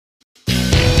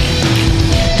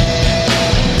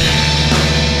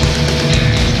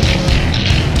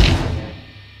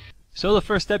So the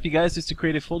first step, you guys, is to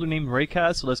create a folder named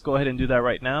Reicast. So let's go ahead and do that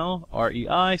right now.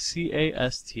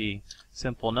 R-E-I-C-A-S-T.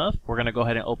 Simple enough. We're going to go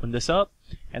ahead and open this up.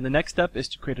 And the next step is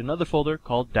to create another folder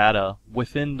called Data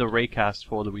within the Reicast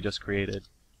folder we just created.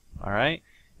 Alright?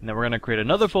 And then we're going to create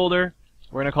another folder.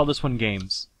 We're going to call this one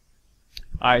Games.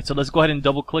 Alright, so let's go ahead and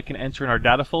double click and enter in our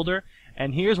Data folder.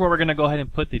 And here's where we're going to go ahead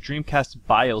and put the Dreamcast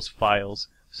BIOS files.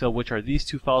 So which are these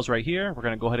two files right here. We're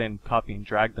going to go ahead and copy and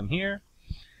drag them here.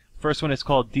 First one is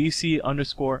called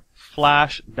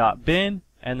dc_flash.bin,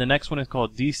 and the next one is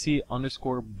called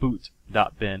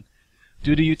dc_boot.bin.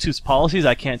 Due to YouTube's policies,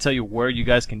 I can't tell you where you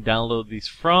guys can download these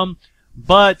from,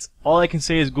 but all I can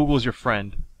say is Google's your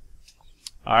friend.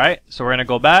 Alright, so we're going to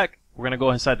go back, we're going to go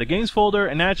inside the games folder,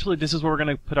 and actually this is where we're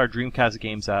going to put our Dreamcast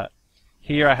games at.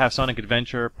 Here I have Sonic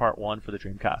Adventure Part 1 for the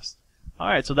Dreamcast.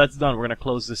 Alright, so that's done. We're going to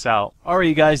close this out. Alright,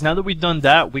 you guys, now that we've done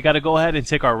that, we got to go ahead and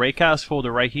take our Reicast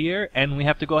folder right here, and we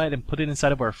have to go ahead and put it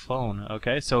inside of our phone.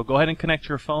 Okay, so go ahead and connect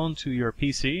your phone to your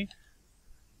PC.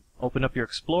 Open up your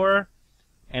Explorer,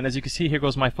 and as you can see, here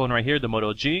goes my phone right here, the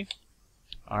Moto G.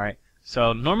 Alright,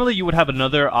 so normally you would have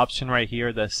another option right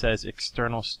here that says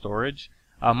external storage.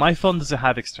 My phone doesn't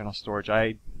have external storage,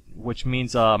 which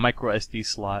means a micro SD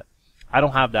slot. I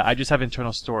don't have that. I just have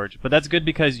internal storage. But that's good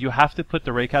because you have to put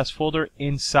the Reicast folder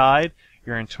inside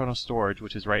your internal storage,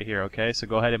 which is right here, okay? So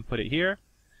go ahead and put it here.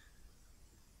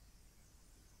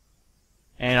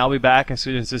 And I'll be back as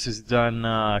soon as this is done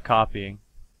copying.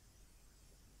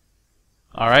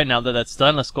 Alright, now that that's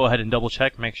done, let's go ahead and double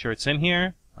check, make sure it's in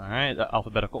here. Alright, the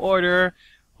alphabetical order.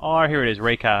 Here it is,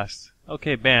 Reicast.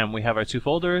 Okay, bam, we have our two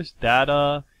folders,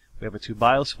 Data. We have our two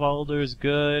BIOS folders,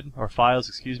 good, or files,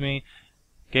 excuse me.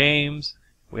 Games,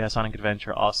 we have Sonic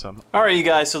Adventure, awesome. Alright you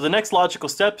guys, so the next logical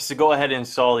step is to go ahead and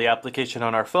install the application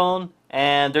on our phone.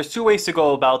 And there's two ways to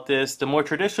go about this. The more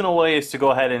traditional way is to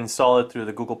go ahead and install it through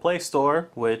the Google Play Store,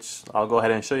 which I'll go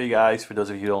ahead and show you guys for those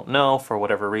of you who don't know for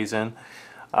whatever reason.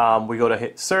 We go to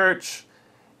hit search,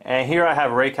 and here I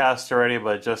have Reicast already,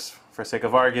 but just for sake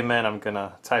of argument, I'm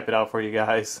gonna type it out for you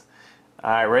guys.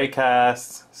 Alright,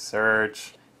 Reicast,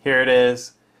 search, here it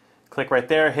is. Click right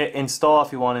there, hit install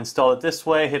if you want to install it this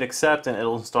way, hit accept, and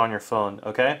it'll install on your phone,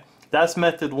 okay? That's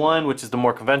method one, which is the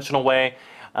more conventional way.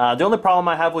 The only problem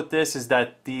I have with this is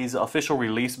that these official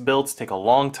release builds take a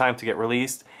long time to get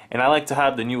released, and I like to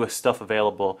have the newest stuff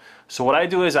available. So what I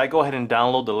do is I go ahead and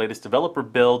download the latest developer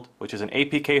build, which is an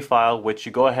APK file, which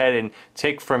you go ahead and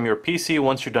take from your PC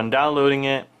once you're done downloading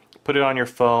it, put it on your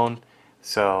phone.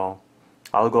 So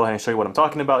I'll go ahead and show you what I'm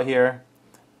talking about here.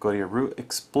 Go to your root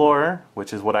explorer,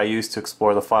 which is what I use to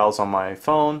explore the files on my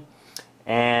phone.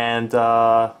 And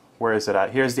where is it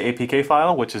at? Here's the APK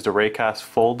file, which is the Reicast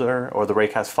folder, or the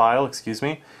Reicast file, excuse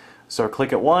me. So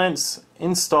click it once,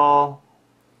 install,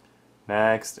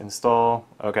 next, install.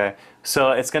 Okay,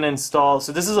 so it's going to install.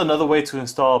 So this is another way to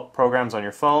install programs on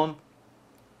your phone.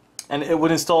 And it would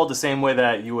install the same way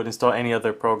that you would install any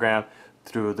other program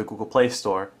through the Google Play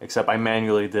Store, except I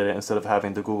manually did it instead of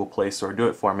having the Google Play Store do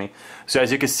it for me. So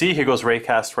as you can see, here goes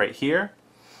Reicast right here.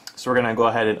 So we're going to go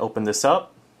ahead and open this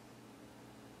up.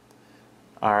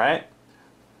 Alright,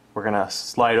 we're going to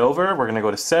slide over, we're going to go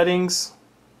to settings,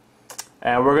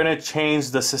 and we're going to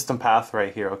change the system path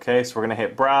right here, okay? So we're going to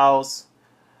hit browse.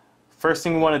 First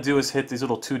thing we want to do is hit these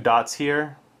little two dots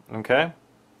here, okay?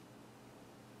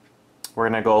 We're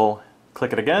going to go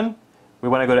click it again. We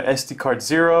want to go to SD card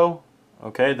 0.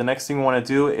 Okay, the next thing we want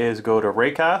to do is go to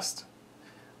Reicast.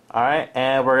 Alright,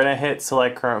 and we're going to hit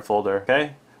select current folder.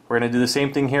 Okay, we're going to do the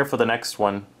same thing here for the next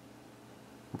one.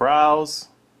 Browse,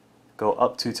 go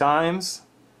up 2 times,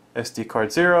 SD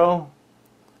card 0,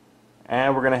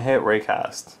 and we're going to hit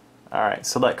Reicast. Alright,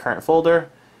 select current folder,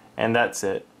 and that's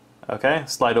it. Okay,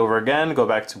 slide over again, go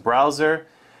back to browser,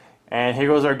 and here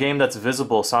goes our game that's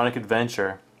visible, Sonic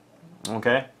Adventure.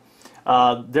 Okay.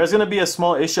 There's going to be a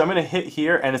small issue. I'm going to hit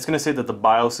here and it's going to say that the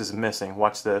BIOS is missing.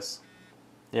 Watch this.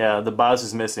 Yeah, the BIOS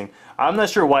is missing. I'm not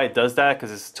sure why it does that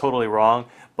because it's totally wrong.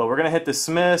 But we're going to hit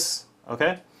dismiss.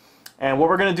 Okay. And what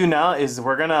we're going to do now is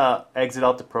we're going to exit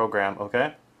out the program.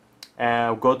 Okay.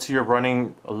 And go to your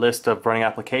running list of running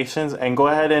applications and go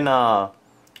ahead and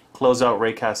close out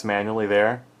Reicast manually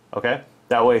there. Okay.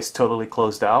 That way it's totally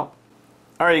closed out.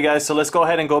 Alright you guys, so let's go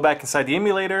ahead and go back inside the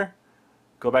emulator.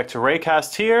 Go back to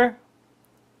Reicast here.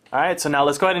 Alright, so now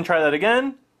let's go ahead and try that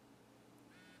again.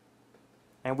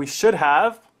 And we should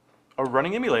have a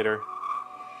running emulator.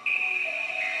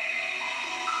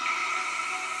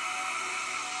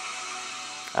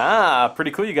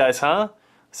 Pretty cool you guys, huh?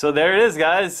 So there it is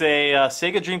guys, a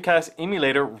Sega Dreamcast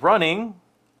emulator running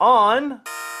on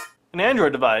an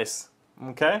Android device.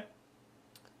 Okay?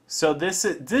 So this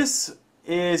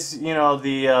is, you know,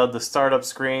 the startup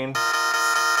screen.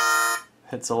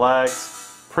 Hits a lag.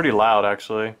 Pretty loud,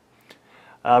 actually.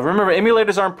 Remember,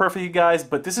 emulators aren't perfect, you guys,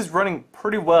 but this is running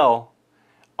pretty well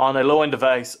on a low-end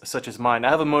device such as mine. I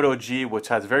have a Moto G, which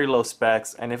has very low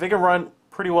specs, and if it can run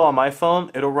pretty well on my phone,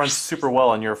 it'll run super well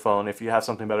on your phone if you have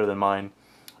something better than mine.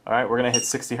 Alright, we're gonna hit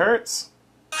 60 Hertz.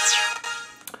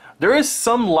 There is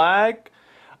some lag,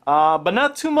 but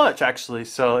not too much actually,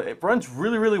 so it runs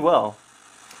really, really well.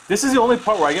 This is the only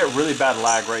part where I get really bad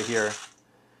lag right here.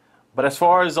 But as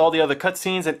far as all the other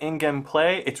cutscenes and in-game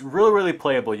play, it's really, really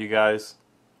playable, you guys.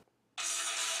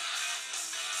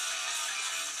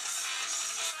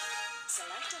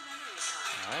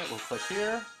 Alright, we'll click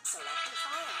here.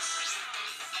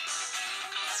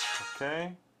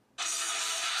 Okay.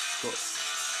 Cool.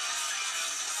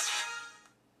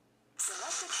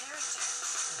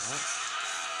 Alright.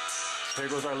 So here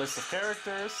goes our list of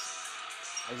characters.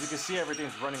 As you can see,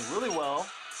 everything's running really well.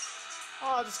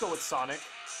 Oh, I'll just go with Sonic.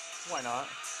 Why not?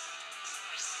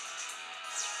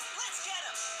 Let's get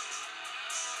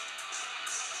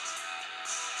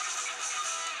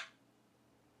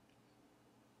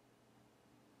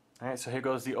him. Alright, so here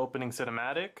goes the opening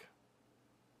cinematic.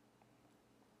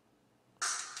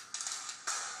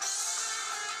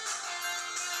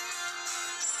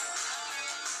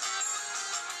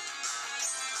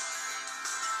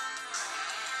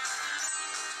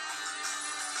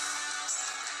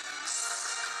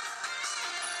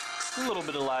 A little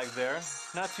bit of lag there,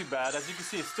 not too bad. As you can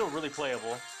see, it's still really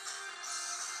playable.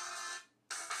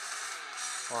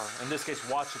 Or in this case,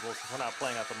 watchable, since we're not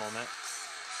playing at the moment.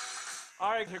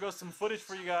 Alright, here goes some footage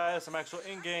for you guys, some actual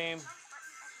in-game.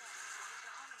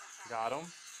 Got him.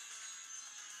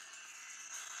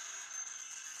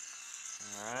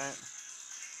 Alright.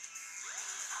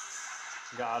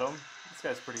 Got him. This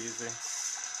guy's pretty easy.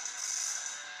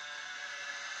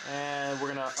 And we're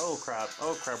gonna, oh crap,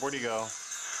 where'd he go?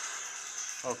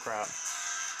 Oh crap.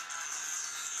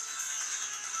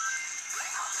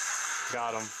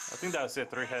 Got him. I think that was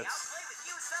it, 3 hits.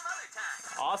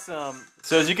 Awesome.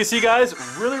 So as you can see, guys,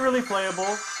 really, really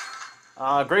playable.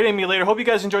 Great emulator. Hope you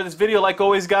guys enjoyed this video. Like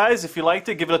always, guys, if you liked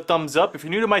it, give it a thumbs up. If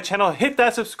you're new to my channel, hit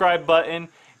that subscribe button.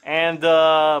 And,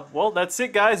 well, that's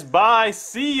it, guys. Bye.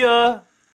 See ya.